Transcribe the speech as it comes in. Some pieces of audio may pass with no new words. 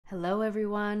Hello,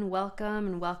 everyone. Welcome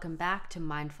and welcome back to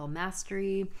Mindful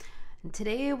Mastery. And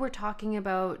today we're talking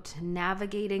about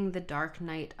navigating the dark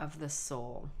night of the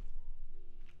soul.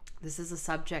 This is a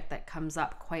subject that comes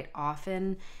up quite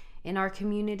often in our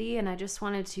community, and I just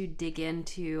wanted to dig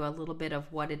into a little bit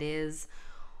of what it is,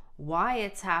 why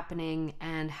it's happening,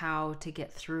 and how to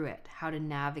get through it, how to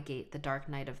navigate the dark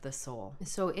night of the soul.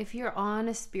 So if you're on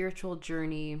a spiritual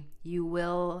journey, you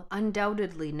will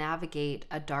undoubtedly navigate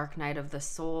a dark night of the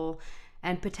soul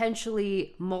and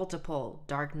potentially multiple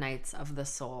dark nights of the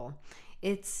soul.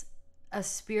 It's a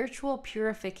spiritual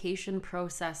purification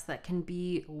process that can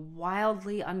be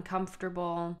wildly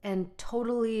uncomfortable and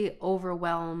totally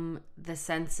overwhelm the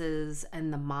senses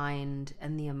and the mind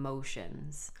and the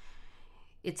emotions.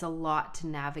 It's a lot to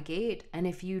navigate, and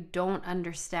if you don't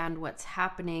understand what's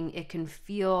happening, it can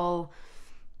feel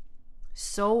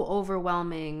so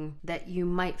overwhelming that you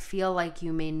might feel like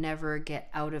you may never get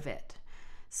out of it.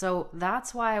 So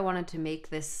that's why I wanted to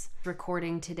make this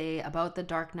recording today about the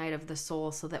dark night of the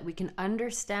soul, so that we can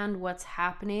understand what's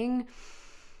happening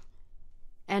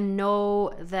and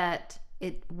know that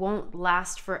it won't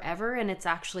last forever, and it's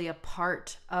actually a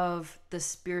part of the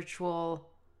spiritual.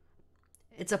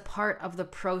 It's a part of the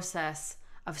process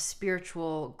of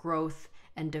spiritual growth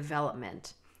and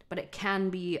development, but it can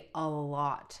be a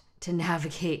lot to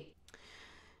navigate.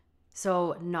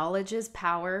 So knowledge is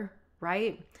power,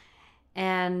 right?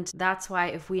 And that's why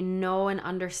if we know and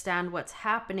understand what's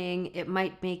happening, it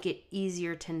might make it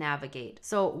easier to navigate.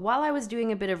 So while I was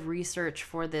doing a bit of research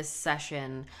for this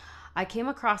session, I came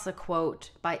across a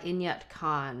quote by Inayat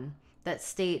Khan that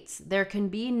states, "There can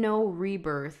be no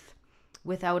rebirth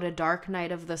without a dark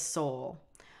night of the soul,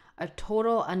 a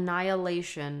total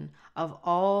annihilation of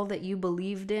all that you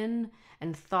believed in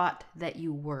and thought that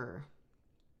you were."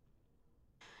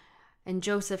 And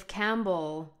Joseph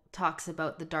Campbell talks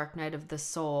about the dark night of the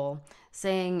soul,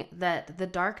 saying that the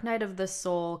dark night of the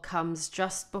soul comes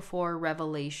just before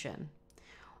revelation,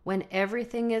 when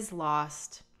everything is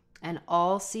lost and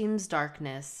all seems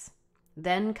darkness.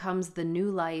 Then comes the new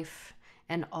life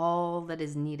and all that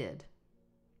is needed.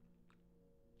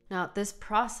 Now, this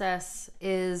process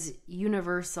is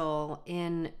universal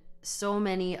in so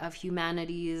many of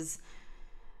humanity's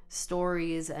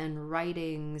stories and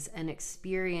writings and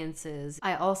experiences.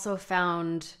 I also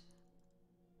found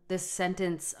this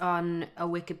sentence on a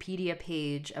Wikipedia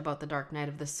page about the dark night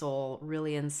of the soul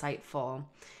really insightful.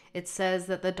 It says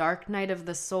that the dark night of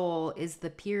the soul is the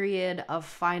period of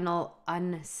final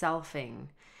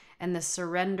unselfing and the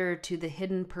surrender to the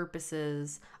hidden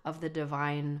purposes of the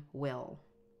divine will.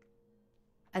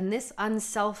 And this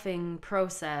unselfing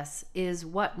process is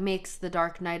what makes the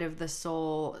dark night of the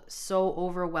soul so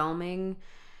overwhelming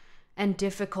and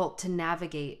difficult to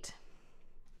navigate.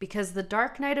 Because the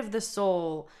dark night of the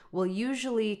soul will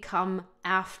usually come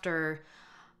after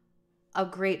a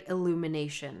great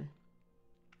illumination.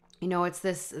 You know, it's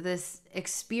this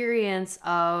experience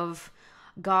of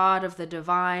God, of the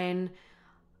divine,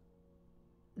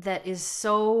 that is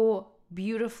so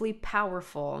beautifully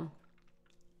powerful.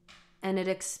 And it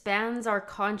expands our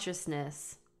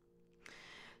consciousness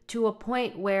to a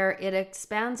point where it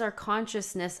expands our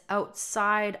consciousness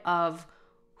outside of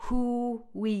who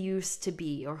we used to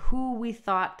be or who we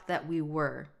thought that we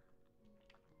were.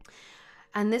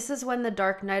 And this is when the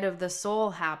dark night of the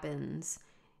soul happens,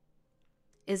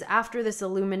 is after this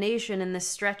illumination and this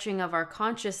stretching of our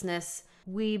consciousness,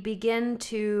 we begin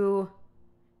to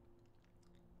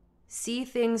see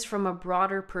things from a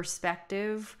broader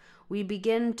perspective. We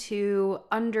begin to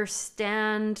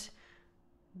understand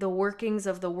the workings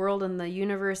of the world and the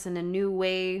universe in a new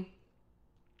way.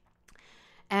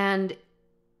 And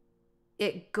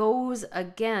it goes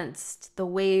against the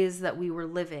ways that we were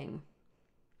living.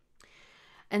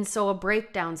 And so a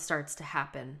breakdown starts to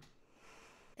happen.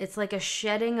 It's like a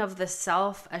shedding of the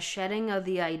self, a shedding of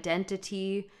the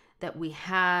identity that we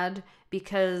had,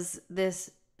 because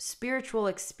this spiritual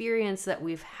experience that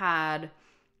we've had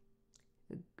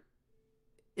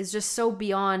is just so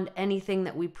beyond anything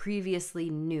that we previously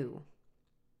knew.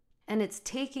 And it's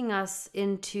taking us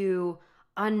into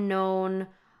unknown,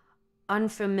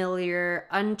 unfamiliar,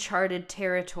 uncharted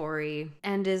territory,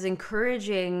 and is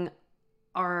encouraging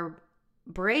our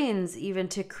brains even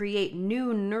to create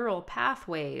new neural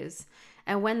pathways.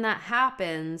 And when that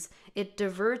happens, it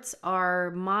diverts our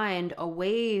mind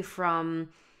away from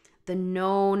the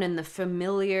known and the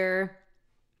familiar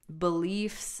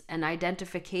beliefs and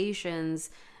identifications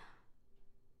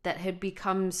that had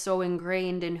become so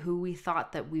ingrained in who we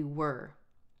thought that we were.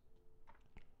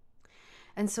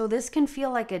 And so this can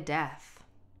feel like a death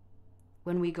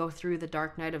when we go through the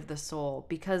dark night of the soul,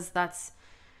 because that's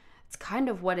It's kind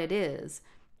of what it is.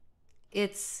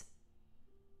 It's,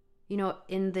 in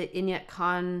the Inayat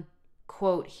Khan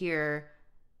quote here,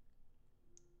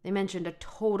 they mentioned a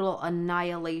total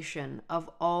annihilation of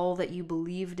all that you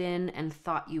believed in and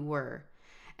thought you were.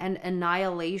 And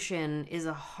annihilation is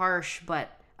a harsh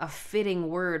but a fitting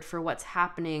word for what's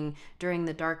happening during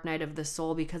the dark night of the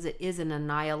soul, because it is an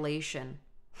annihilation.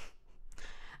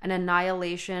 An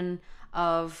annihilation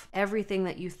of everything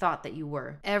that you thought that you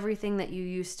were, everything that you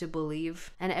used to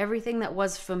believe, and everything that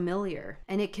was familiar.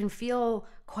 And it can feel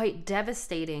quite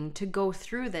devastating to go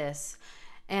through this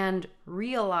and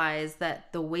realize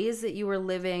that the ways that you were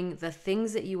living, the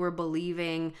things that you were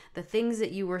believing, the things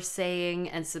that you were saying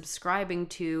and subscribing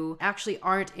to actually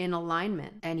aren't in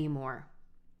alignment anymore.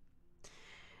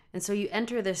 And so you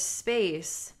enter this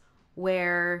space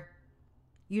where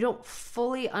you don't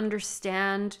fully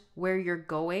understand where you're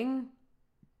going,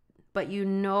 but you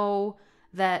know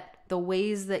that the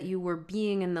ways that you were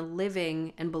being and the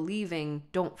living and believing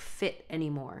don't fit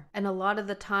anymore. And a lot of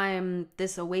the time,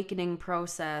 this awakening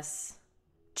process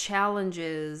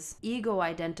challenges ego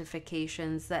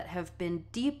identifications that have been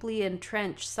deeply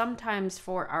entrenched, sometimes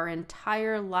for our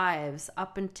entire lives,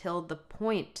 up until the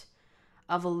point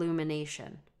of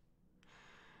illumination.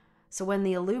 So when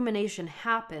the illumination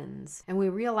happens and we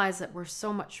realize that we're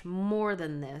so much more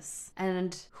than this,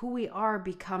 and who we are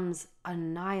becomes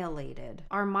annihilated,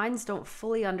 our minds don't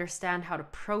fully understand how to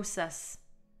process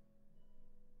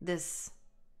this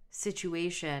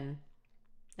situation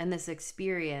and this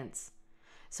experience.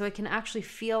 So it can actually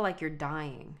feel like you're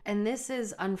dying. And this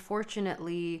is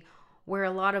unfortunately where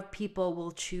a lot of people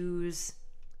will choose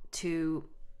to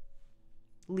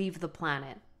leave the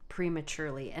planet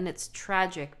prematurely. And it's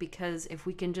tragic, because if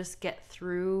we can just get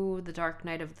through the dark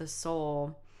night of the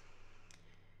soul,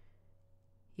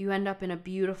 you end up in a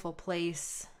beautiful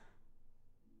place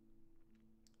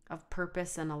of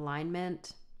purpose and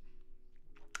alignment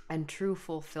and true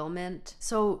fulfillment.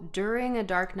 So during a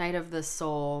dark night of the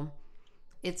soul,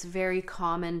 it's very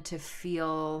common to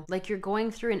feel like you're going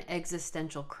through an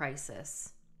existential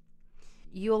crisis.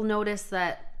 You'll notice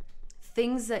that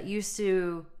things that used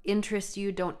to interest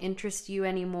you don't interest you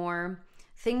anymore.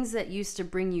 Things that used to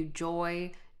bring you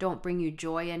joy don't bring you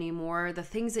joy anymore. The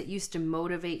things that used to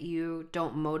motivate you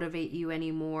don't motivate you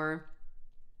anymore.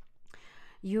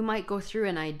 You might go through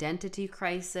an identity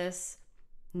crisis,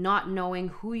 not knowing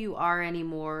who you are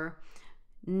anymore,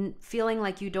 feeling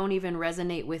like you don't even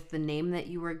resonate with the name that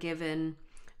you were given,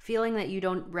 feeling that you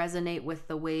don't resonate with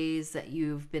the ways that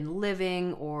you've been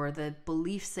living or the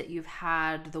beliefs that you've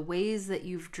had, the ways that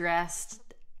you've dressed,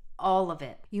 all of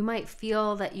it. You might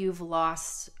feel that you've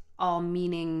lost all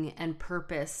meaning and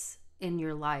purpose in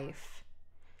your life.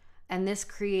 And this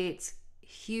creates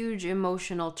huge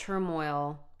emotional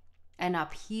turmoil and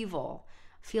upheaval,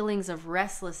 feelings of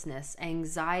restlessness,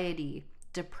 anxiety,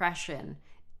 depression,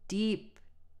 deep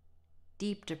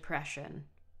depression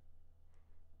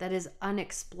that is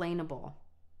unexplainable.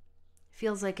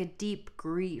 Feels like a deep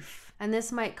grief. And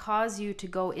this might cause you to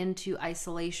go into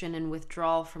isolation and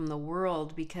withdrawal from the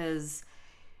world, because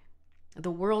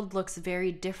the world looks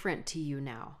very different to you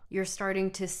now. You're starting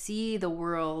to see the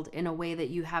world in a way that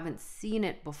you haven't seen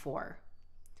it before.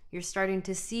 You're starting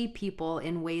to see people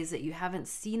in ways that you haven't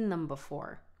seen them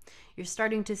before. You're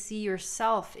starting to see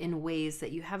yourself in ways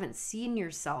that you haven't seen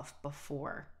yourself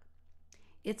before.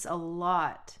 It's a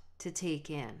lot to take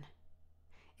in.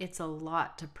 It's a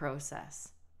lot to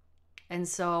process. And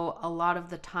so a lot of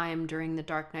the time during the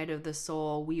dark night of the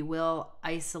soul, we will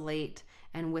isolate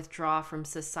and withdraw from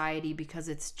society because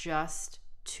it's just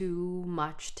too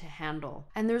much to handle.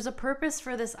 And there's a purpose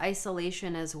for this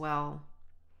isolation as well.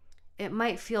 It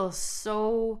might feel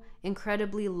so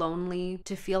incredibly lonely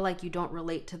to feel like you don't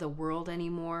relate to the world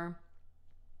anymore.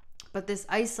 But this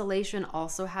isolation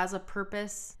also has a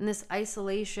purpose. And this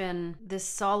isolation, this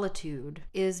solitude,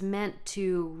 is meant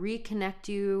to reconnect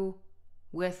you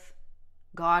with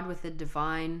God, with the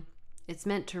divine. It's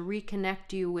meant to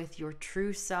reconnect you with your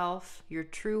true self, your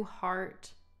true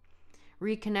heart,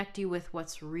 reconnect you with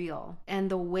what's real. And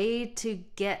the way to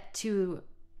get to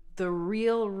the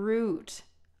real root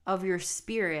of your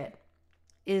spirit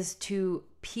is to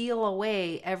peel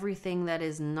away everything that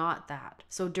is not that.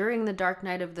 So during the dark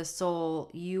night of the soul,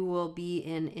 you will be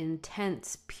in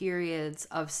intense periods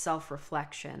of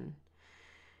self-reflection,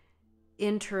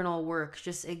 internal work,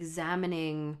 just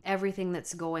examining everything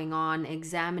that's going on,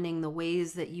 examining the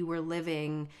ways that you were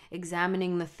living,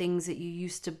 examining the things that you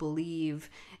used to believe,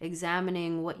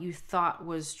 examining what you thought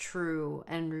was true,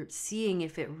 and seeing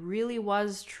if it really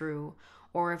was true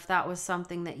or if that was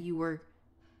something that you were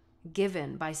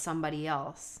given by somebody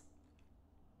else.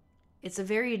 it's a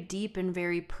very deep and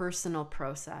very personal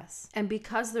process. And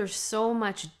because there's so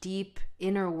much deep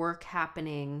inner work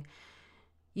happening,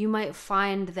 you might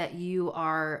find that you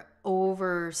are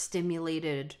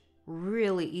overstimulated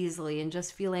really easily and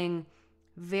just feeling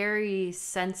very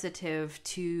sensitive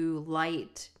to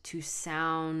light, to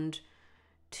sound,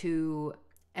 to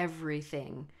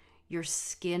everything. Your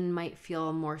skin might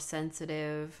feel more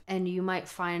sensitive, and you might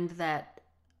find that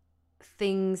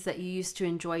things that you used to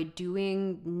enjoy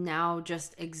doing now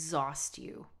just exhaust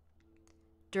you.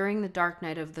 During the dark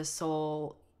night of the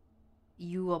soul,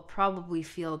 you will probably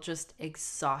feel just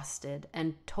exhausted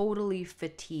and totally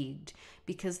fatigued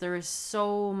because there is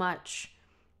so much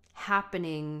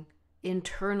happening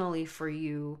internally for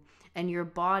you, and your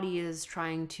body is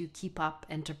trying to keep up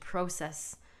and to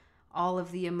process all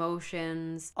of the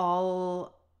emotions,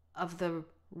 all of the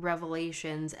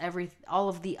revelations, all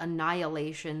of the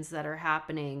annihilations that are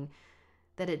happening,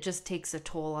 that it just takes a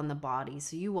toll on the body.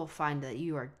 So you will find that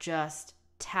you are just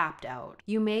tapped out.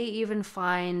 You may even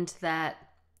find that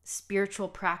spiritual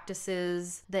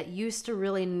practices that used to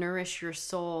really nourish your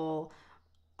soul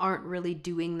aren't really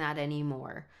doing that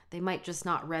anymore. They might just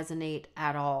not resonate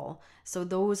at all. So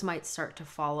those might start to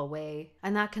fall away.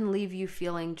 And that can leave you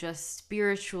feeling just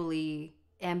spiritually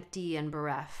empty and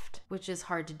bereft, which is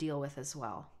hard to deal with as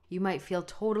well. You might feel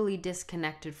totally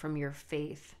disconnected from your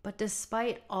faith. But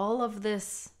despite all of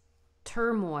this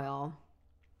turmoil,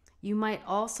 you might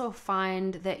also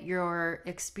find that you're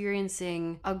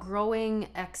experiencing a growing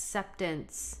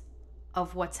acceptance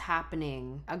of what's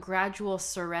happening, a gradual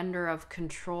surrender of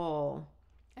control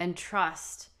and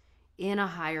trust in a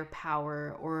higher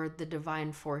power or the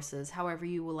divine forces, however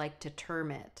you would like to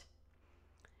term it.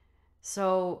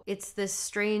 So it's this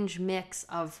strange mix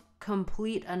of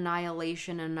complete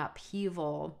annihilation and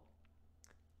upheaval,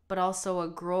 but also a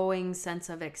growing sense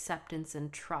of acceptance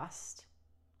and trust.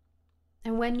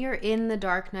 And when you're in the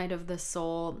dark night of the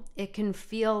soul, it can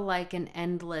feel like an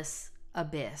endless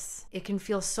abyss. It can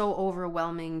feel so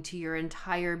overwhelming to your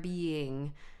entire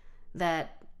being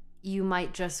that you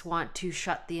might just want to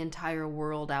shut the entire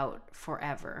world out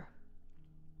forever.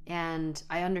 And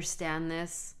I understand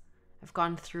this. I've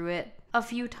gone through it a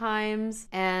few times,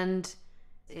 and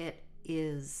it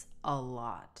is a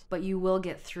lot. But you will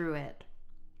get through it.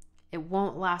 It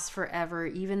won't last forever.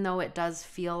 Even though it does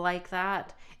feel like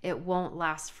that, it won't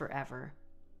last forever.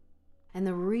 And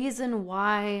the reason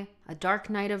why a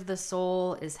dark night of the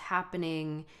soul is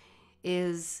happening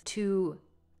is to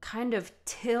kind of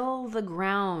till the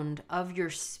ground of your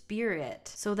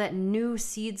spirit so that new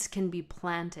seeds can be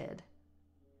planted.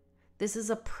 This is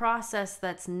a process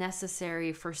that's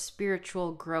necessary for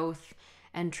spiritual growth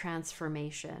and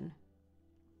transformation.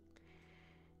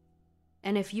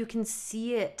 And if you can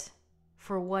see it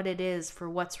for what it is, for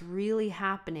what's really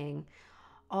happening,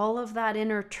 all of that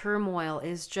inner turmoil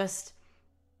is just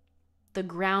the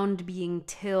ground being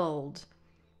tilled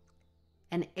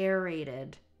and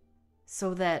aerated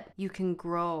so that you can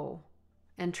grow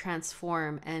and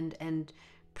transform and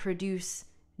produce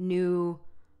new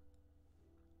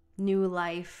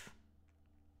life.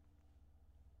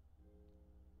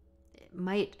 It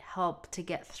might help to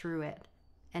get through it,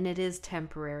 and it is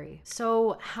temporary.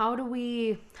 So how do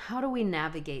we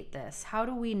navigate this? How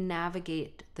do we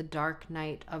navigate the dark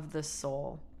night of the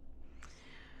soul?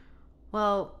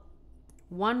 Well,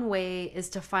 one way is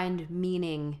to find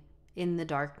meaning in the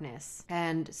darkness.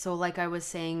 And so, like I was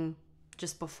saying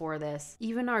just before this,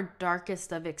 even our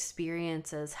darkest of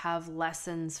experiences have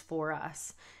lessons for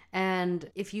us. And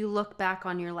if you look back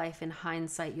on your life in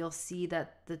hindsight, you'll see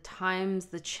that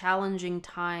the challenging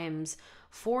times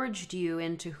forged you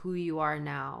into who you are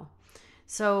now.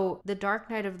 So the dark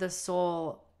night of the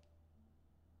soul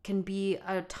can be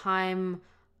a time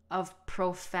of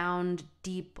profound,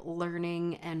 deep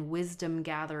learning and wisdom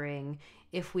gathering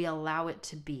if we allow it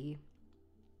to be.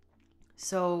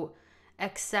 So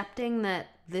accepting that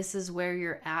this is where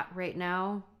you're at right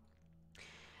now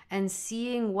and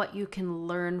seeing what you can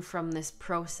learn from this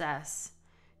process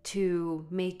to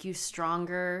make you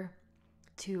stronger,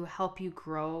 to help you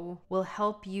grow, will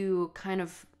help you kind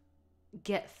of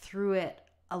get through it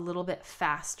a little bit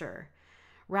faster.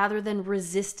 Rather than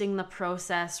resisting the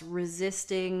process,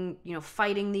 fighting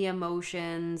the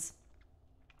emotions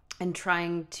and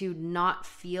trying to not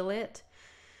feel it,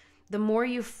 the more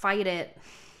you fight it,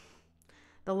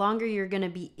 the longer you're going to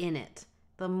be in it.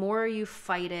 The more you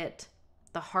fight it,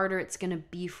 the harder it's going to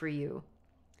be for you.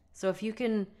 So if you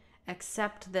can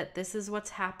accept that this is what's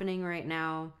happening right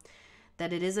now,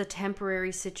 that it is a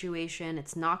temporary situation,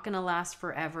 it's not going to last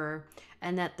forever,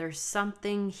 and that there's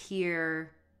something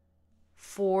here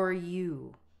for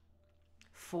you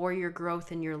for your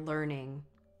growth and your learning,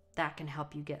 that can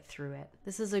help you get through it.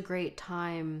 This is a great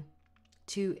time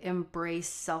to embrace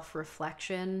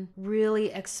self-reflection,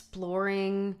 really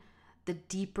exploring the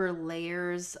deeper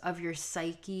layers of your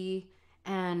psyche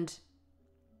and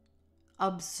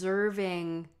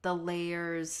observing the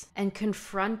layers and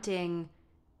confronting,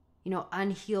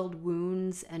 unhealed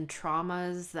wounds and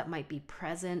traumas that might be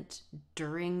present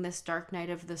during this dark night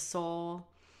of the soul.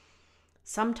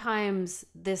 Sometimes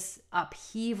this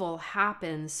upheaval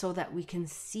happens so that we can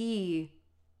see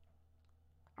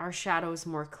our shadows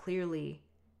more clearly,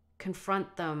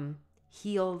 confront them,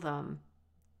 heal them,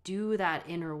 do that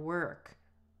inner work.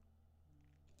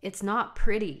 It's not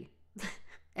pretty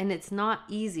and it's not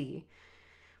easy,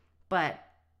 but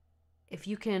if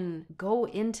you can go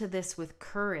into this with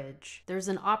courage, there's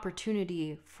an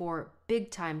opportunity for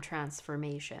big time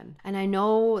transformation. And I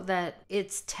know that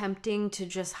it's tempting to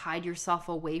just hide yourself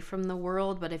away from the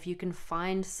world, but if you can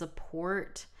find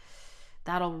support,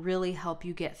 that'll really help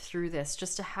you get through this.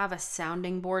 Just to have a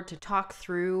sounding board to talk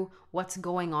through what's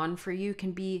going on for you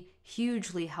can be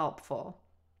hugely helpful.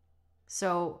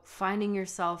 So finding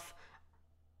yourself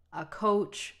a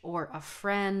coach or a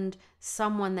friend,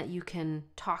 someone that you can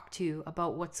talk to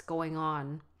about what's going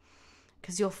on.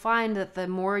 Because you'll find that the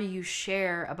more you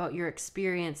share about your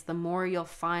experience, the more you'll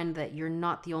find that you're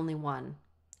not the only one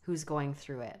who's going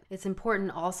through it. It's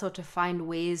important also to find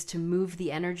ways to move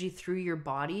the energy through your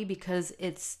body because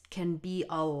it can be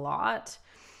a lot.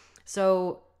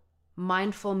 So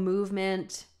mindful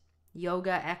movement,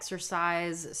 yoga,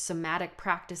 exercise, somatic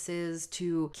practices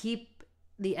to keep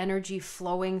the energy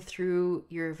flowing through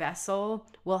your vessel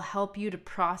will help you to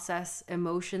process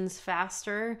emotions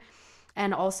faster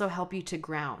and also help you to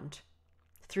ground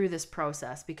through this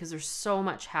process because there's so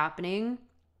much happening.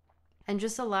 And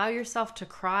just allow yourself to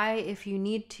cry if you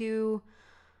need to.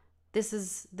 This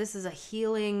is a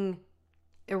healing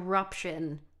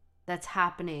eruption that's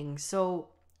happening. So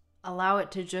allow it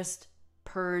to just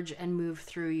purge and move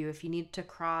through you. If you need to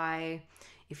cry,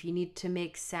 if you need to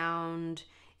make sound,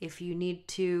 if you need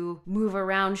to move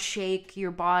around, shake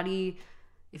your body,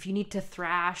 if you need to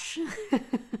thrash,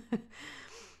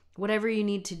 whatever you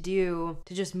need to do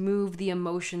to just move the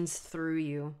emotions through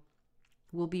you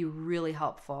will be really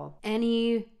helpful.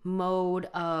 Any mode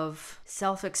of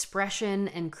self-expression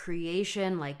and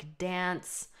creation like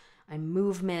dance and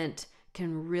movement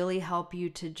can really help you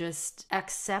to just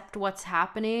accept what's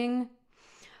happening,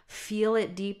 feel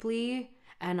it deeply,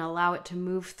 and allow it to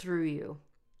move through you.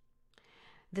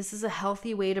 This is a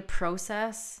healthy way to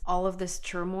process all of this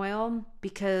turmoil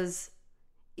because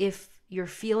if you're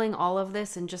feeling all of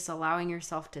this and just allowing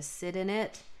yourself to sit in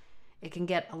it, it can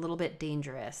get a little bit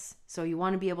dangerous. So you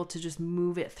want to be able to just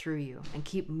move it through you and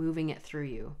keep moving it through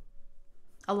you.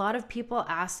 A lot of people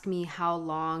ask me how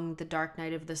long the dark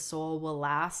night of the soul will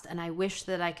last, and I wish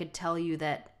that I could tell you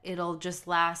that it'll just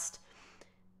last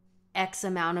X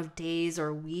amount of days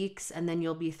or weeks and then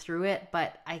you'll be through it,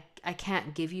 but I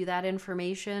can't give you that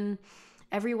information.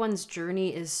 Everyone's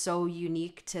journey is so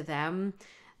unique to them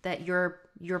that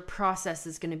your process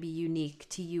is going to be unique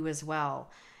to you as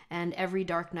well. And every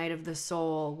dark night of the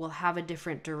soul will have a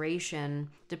different duration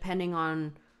depending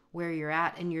on where you're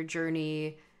at in your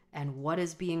journey and what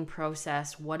is being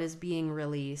processed, what is being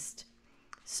released.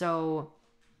 So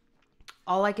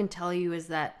all I can tell you is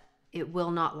that it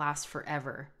will not last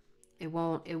forever. It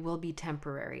will be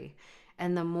temporary.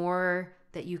 And the more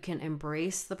that you can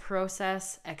embrace the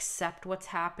process, accept what's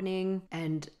happening,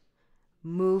 and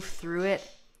move through it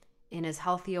in as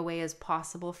healthy a way as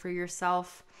possible for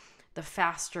yourself, the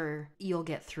faster you'll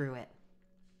get through it.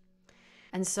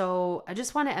 And so I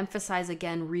just want to emphasize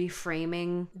again,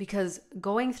 reframing, because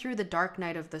going through the dark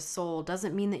night of the soul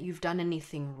doesn't mean that you've done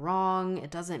anything wrong.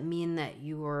 It doesn't mean that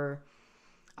you're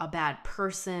a bad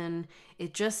person.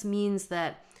 It just means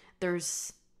that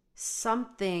there's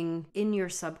something in your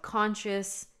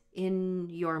subconscious, in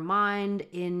your mind,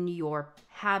 in your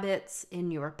habits,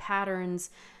 in your patterns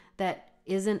that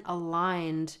isn't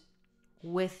aligned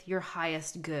with your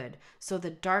highest good. So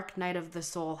the dark night of the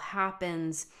soul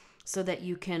happens so that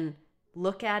you can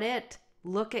look at it,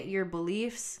 look at your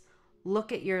beliefs,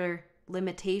 look at your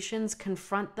limitations,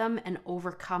 confront them, and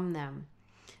overcome them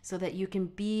so that you can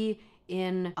be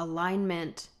in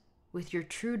alignment with your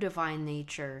true divine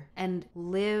nature and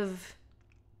live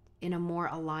in a more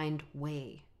aligned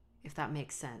way, if that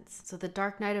makes sense. So the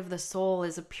dark night of the soul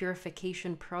is a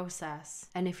purification process.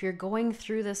 And if you're going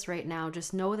through this right now,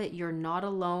 just know that you're not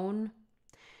alone.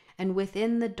 And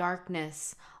within the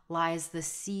darkness lies the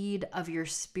seed of your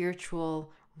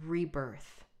spiritual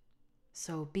rebirth.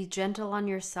 So be gentle on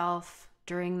yourself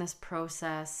during this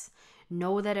process.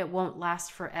 Know that it won't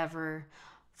last forever.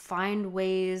 Find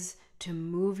ways to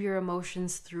move your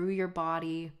emotions through your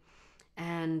body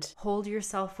and hold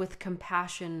yourself with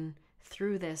compassion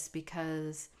through this,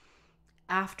 because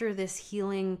after this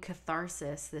healing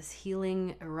catharsis, this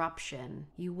healing eruption,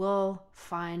 you will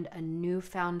find a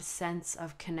newfound sense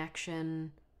of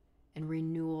connection and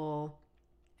renewal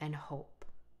and hope.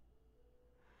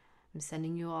 I'm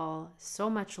sending you all so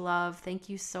much love. Thank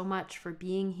you so much for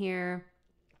being here,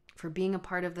 for being a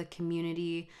part of the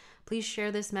community. Please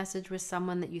share this message with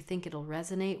someone that you think it'll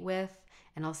resonate with,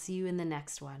 and I'll see you in the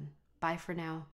next one. Bye for now.